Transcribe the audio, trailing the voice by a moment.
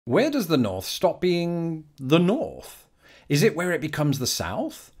Where does the North stop being the North? Is it where it becomes the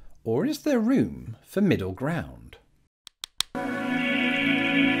South? Or is there room for middle ground?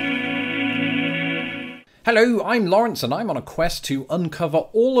 Hello, I'm Lawrence and I'm on a quest to uncover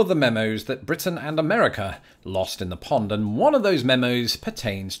all of the memos that Britain and America lost in the pond, and one of those memos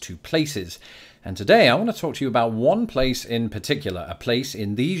pertains to places. And today I want to talk to you about one place in particular, a place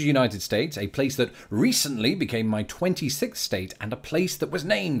in these United States, a place that recently became my 26th state, and a place that was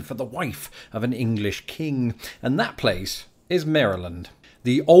named for the wife of an English king. And that place is Maryland.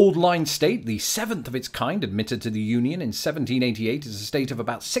 The Old Line State, the seventh of its kind, admitted to the Union in 1788, is a state of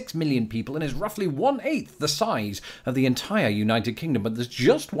about 6 million people and is roughly 1/8 the size of the entire United Kingdom. But there's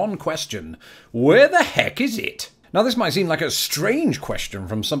just one question. Where the heck is it? Now, this might seem like a strange question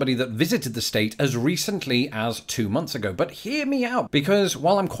from somebody that visited the state as recently as 2 months ago, but hear me out, because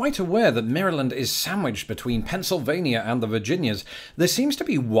while I'm quite aware that Maryland is sandwiched between Pennsylvania and the Virginias, there seems to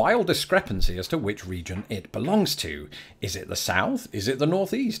be wild discrepancy as to which region it belongs to. Is it the South? Is it the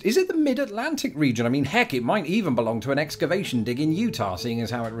Northeast? Is it the Mid-Atlantic region? I mean, heck, it might even belong to an excavation dig in Utah, seeing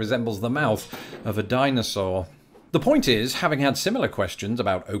as how it resembles the mouth of a dinosaur. The point is, having had similar questions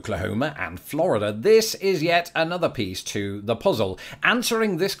about Oklahoma and Florida, this is yet another piece to the puzzle.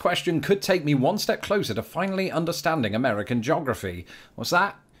 Answering this question could take me one step closer to finally understanding American geography. What's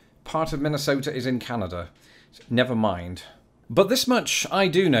that? Part of Minnesota is in Canada. Never mind. But this much I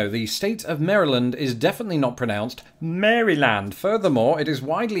do know, the state of Maryland is definitely not pronounced Maryland. Furthermore, it is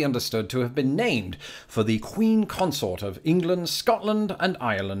widely understood to have been named for the Queen Consort of England, Scotland and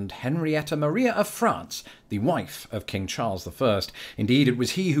Ireland, Henrietta Maria of France, the wife of King Charles I. Indeed, it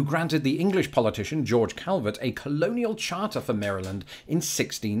was he who granted the English politician George Calvert a colonial charter for Maryland in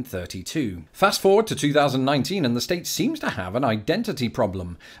 1632. Fast forward to 2019 and the state seems to have an identity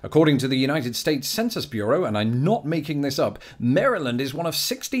problem. According to the United States Census Bureau, and I'm not making this up, Maryland is one of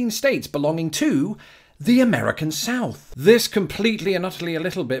 16 states belonging to the American South. This completely and utterly a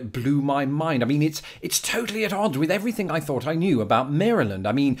little bit blew my mind. I mean, it's totally at odds with everything I thought I knew about Maryland.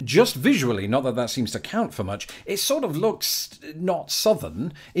 I mean, just visually, not that that seems to count for much, it sort of looks not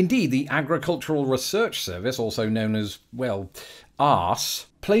southern. Indeed, the Agricultural Research Service, also known as, well, ARS,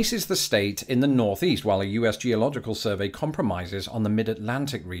 places the state in the northeast, while a US Geological Survey compromises on the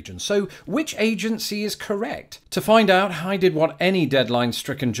Mid-Atlantic region. So, which agency is correct? To find out, I did what any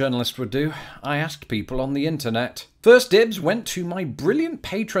deadline-stricken journalist would do. I asked people on the internet. First dibs went to my brilliant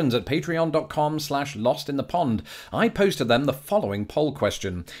patrons at patreon.com/lostinthepond. I posted them the following poll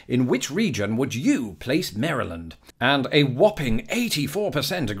question. In which region would you place Maryland? And a whopping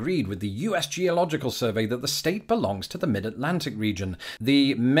 84% agreed with the US Geological Survey that the state belongs to the Mid-Atlantic region.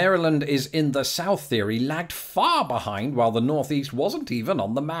 The Maryland is in the South theory lagged far behind, while the Northeast wasn't even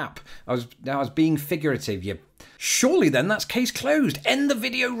on the map. I was being figurative, you... Surely then that's case closed. End the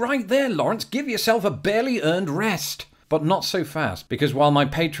video right there, Lawrence. Give yourself a barely earned rest. But not so fast, because while my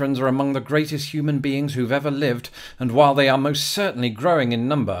patrons are among the greatest human beings who've ever lived, and while they are most certainly growing in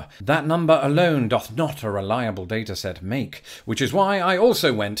number, that number alone doth not a reliable dataset make, which is why I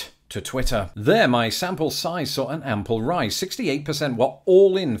also went to Twitter. There, my sample size saw an ample rise. 68% were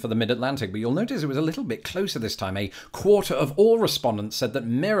all in for the Mid-Atlantic, but you'll notice it was a little bit closer this time. A quarter of all respondents said that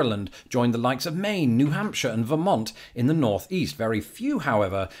Maryland joined the likes of Maine, New Hampshire and Vermont in the Northeast. Very few,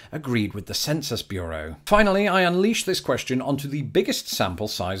 however, agreed with the Census Bureau. Finally, I unleashed this question onto the biggest sample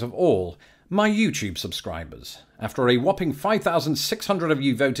size of all, my YouTube subscribers. After a whopping 5,600 of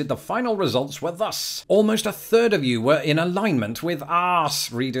you voted, the final results were thus. Almost a third of you were in alignment with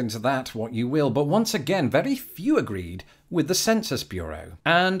ARS. Read into that what you will, but once again, very few agreed with the Census Bureau.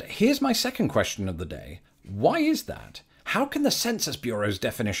 And here's my second question of the day. Why is that? How can the Census Bureau's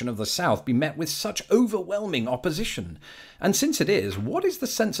definition of the South be met with such overwhelming opposition? And since it is, what is the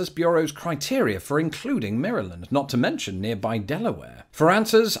Census Bureau's criteria for including Maryland, not to mention nearby Delaware? For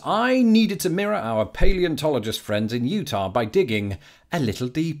answers, I needed to mirror our paleontologist friends in Utah by digging a little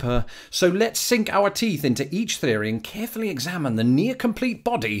deeper. So let's sink our teeth into each theory and carefully examine the near-complete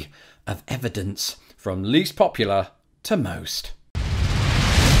body of evidence, from least popular to most.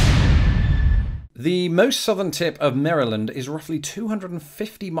 The most southern tip of Maryland is roughly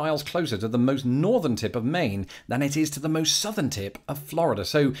 250 miles closer to the most northern tip of Maine than it is to the most southern tip of Florida.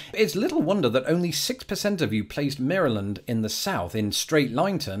 So it's little wonder that only 6% of you placed Maryland in the south. In straight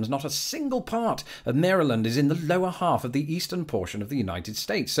line terms, not a single part of Maryland is in the lower half of the eastern portion of the United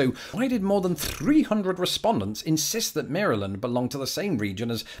States. So why did more than 300 respondents insist that Maryland belonged to the same region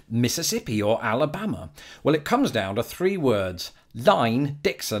as Mississippi or Alabama? Well, it comes down to 3 words: line,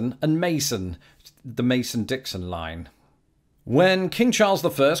 Dixon, and Mason. The Mason-Dixon line. When King Charles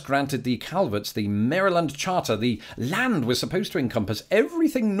I granted the Calverts the Maryland Charter, the land was supposed to encompass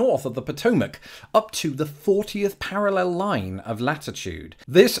everything north of the Potomac up to the 40th parallel line of latitude.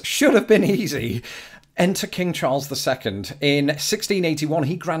 This should have been easy. Enter King Charles II. In 1681,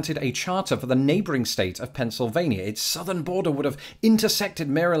 he granted a charter for the neighbouring state of Pennsylvania. Its southern border would have intersected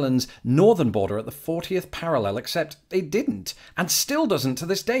Maryland's northern border at the 40th parallel, except it didn't, and still doesn't to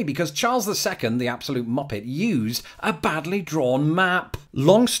this day, because Charles II, the absolute muppet, used a badly drawn map.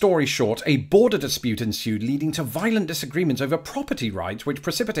 Long story short, a border dispute ensued, leading to violent disagreements over property rights, which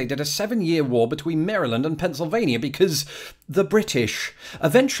precipitated a 7-year war between Maryland and Pennsylvania because the British.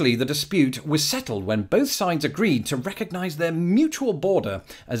 Eventually, the dispute was settled when both sides agreed to recognise their mutual border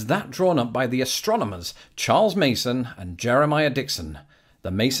as that drawn up by the astronomers Charles Mason and Jeremiah Dixon.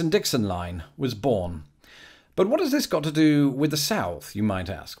 The Mason-Dixon line was born. But what has this got to do with the South, you might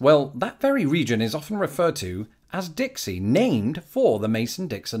ask? Well, that very region is often referred to as Dixie, named for the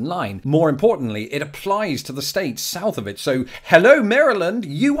Mason-Dixon line. More importantly, it applies to the states south of it. So, hello Maryland,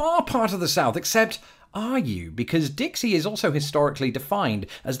 you are part of the South, except are you? Because Dixie is also historically defined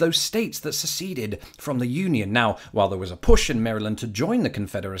as those states that seceded from the Union. Now, while there was a push in Maryland to join the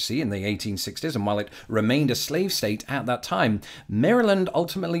Confederacy in the 1860s, and while it remained a slave state at that time, Maryland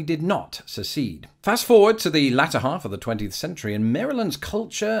ultimately did not secede. Fast forward to the latter half of the 20th century, and Maryland's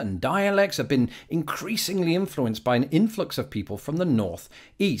culture and dialects have been increasingly influenced by an influx of people from the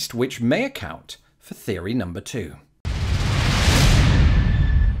northeast, which may account for theory number 2.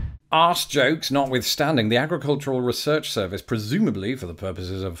 Arse jokes notwithstanding, the Agricultural Research Service, presumably for the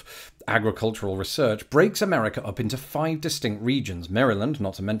purposes of agricultural research, breaks America up into 5 distinct regions. Maryland,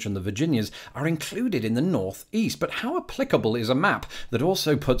 not to mention the Virginias, are included in the northeast. But how applicable is a map that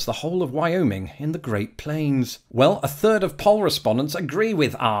also puts the whole of Wyoming in the Great Plains? Well, a third of poll respondents agree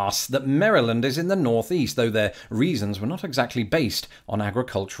with Arse that Maryland is in the northeast, though their reasons were not exactly based on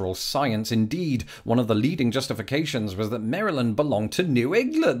agricultural science. Indeed, one of the leading justifications was that Maryland belonged to New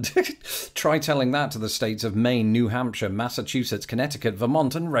England. Try telling that to the states of Maine, New Hampshire, Massachusetts, Connecticut,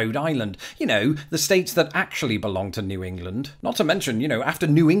 Vermont, and Rhode Island. You know, the states that actually belong to New England. Not to mention, you know, after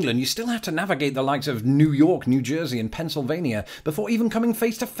New England, you still have to navigate the likes of New York, New Jersey, and Pennsylvania before even coming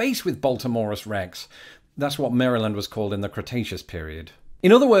face to face with Baltimoreus Rex. That's what Maryland was called in the Cretaceous period.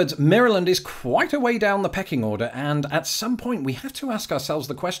 In other words, Maryland is quite a way down the pecking order, and at some point we have to ask ourselves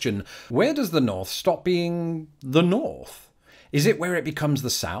the question, where does the North stop being the North? Is it where it becomes the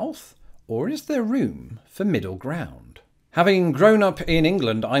South, or is there room for middle ground? Having grown up in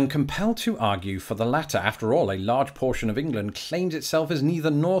England, I'm compelled to argue for the latter. After all, a large portion of England claims itself as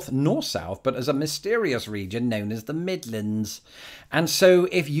neither North nor South, but as a mysterious region known as the Midlands. And so,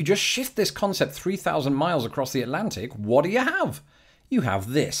 if you just shift this concept 3,000 miles across the Atlantic, what do you have? You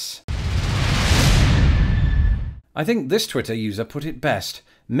have this. I think this Twitter user put it best.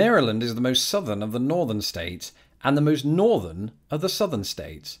 Maryland is the most southern of the northern states, and the most northern of the southern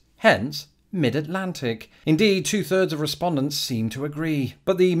states. Hence, Mid-Atlantic. Indeed, 2/3 of respondents seem to agree.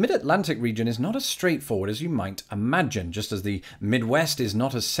 But the Mid-Atlantic region is not as straightforward as you might imagine. Just as the Midwest is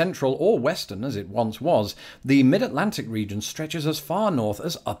not as central or western as it once was, the Mid-Atlantic region stretches as far north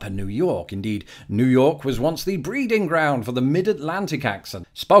as Upper New York. Indeed, New York was once the breeding ground for the Mid-Atlantic accent.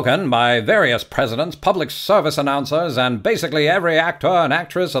 Spoken by various presidents, public service announcers, and basically every actor and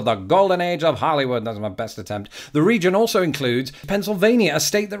actress of the golden age of Hollywood. That's my best attempt. The region also includes Pennsylvania, a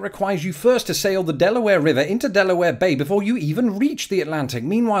state that requires you first to sail the Delaware River into Delaware Bay before you even reach the Atlantic.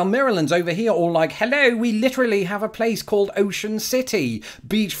 Meanwhile, Maryland's over here all like, hello, we literally have a place called Ocean City.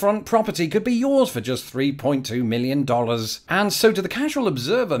 Beachfront property could be yours for just $3.2 million. And so to the casual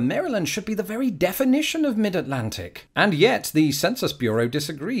observer, Maryland should be the very definition of Mid-Atlantic. And yet, the Census Bureau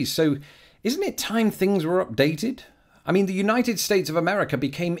disagrees. So isn't it time things were updated? I mean, the United States of America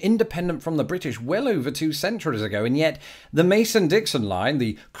became independent from the British well over 2 centuries ago, and yet the Mason-Dixon line,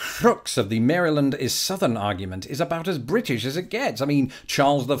 the crux of the Maryland is Southern argument, is about as British as it gets. I mean,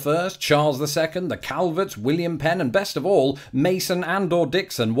 Charles I, Charles II, the Calverts, William Penn, and best of all, Mason and/or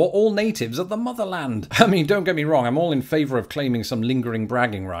Dixon were all natives of the motherland. I mean, don't get me wrong, I'm all in favour of claiming some lingering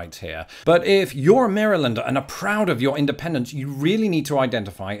bragging rights here. But if you're a Marylander and are proud of your independence, you really need to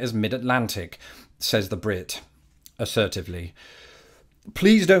identify as Mid-Atlantic, says the Brit assertively.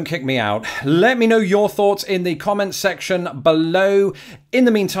 Please don't kick me out. Let me know your thoughts in the comments section below. In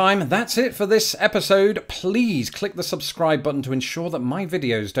the meantime, that's it for this episode. Please click the subscribe button to ensure that my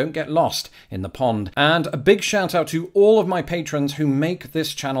videos don't get lost in the pond. And a big shout out to all of my patrons who make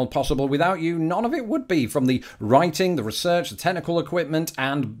this channel possible. Without you, none of it would be, from the writing, the research, the technical equipment,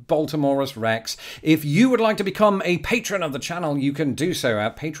 and Baltimoreus Rex. If you would like to become a patron of the channel, you can do so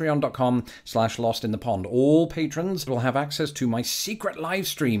at patreon.com/lostinthepond. All patrons will have access to my secret live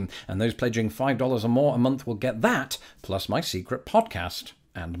stream, and those pledging $5 or more a month will get that, plus my secret podcast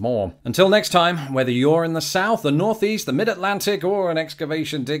and more. Until next time, whether you're in the South, the Northeast, the Mid-Atlantic, or an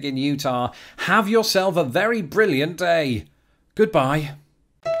excavation dig in Utah, have yourself a very brilliant day. Goodbye.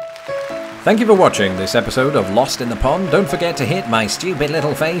 Thank you for watching this episode of Lost in the Pond. Don't forget to hit my stupid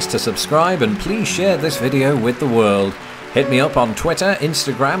little face to subscribe, and please share this video with the world. Hit me up on Twitter,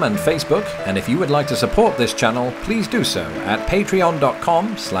 Instagram, and Facebook, and if you would like to support this channel, please do so at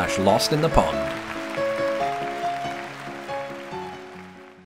patreon.com/lostinthepond.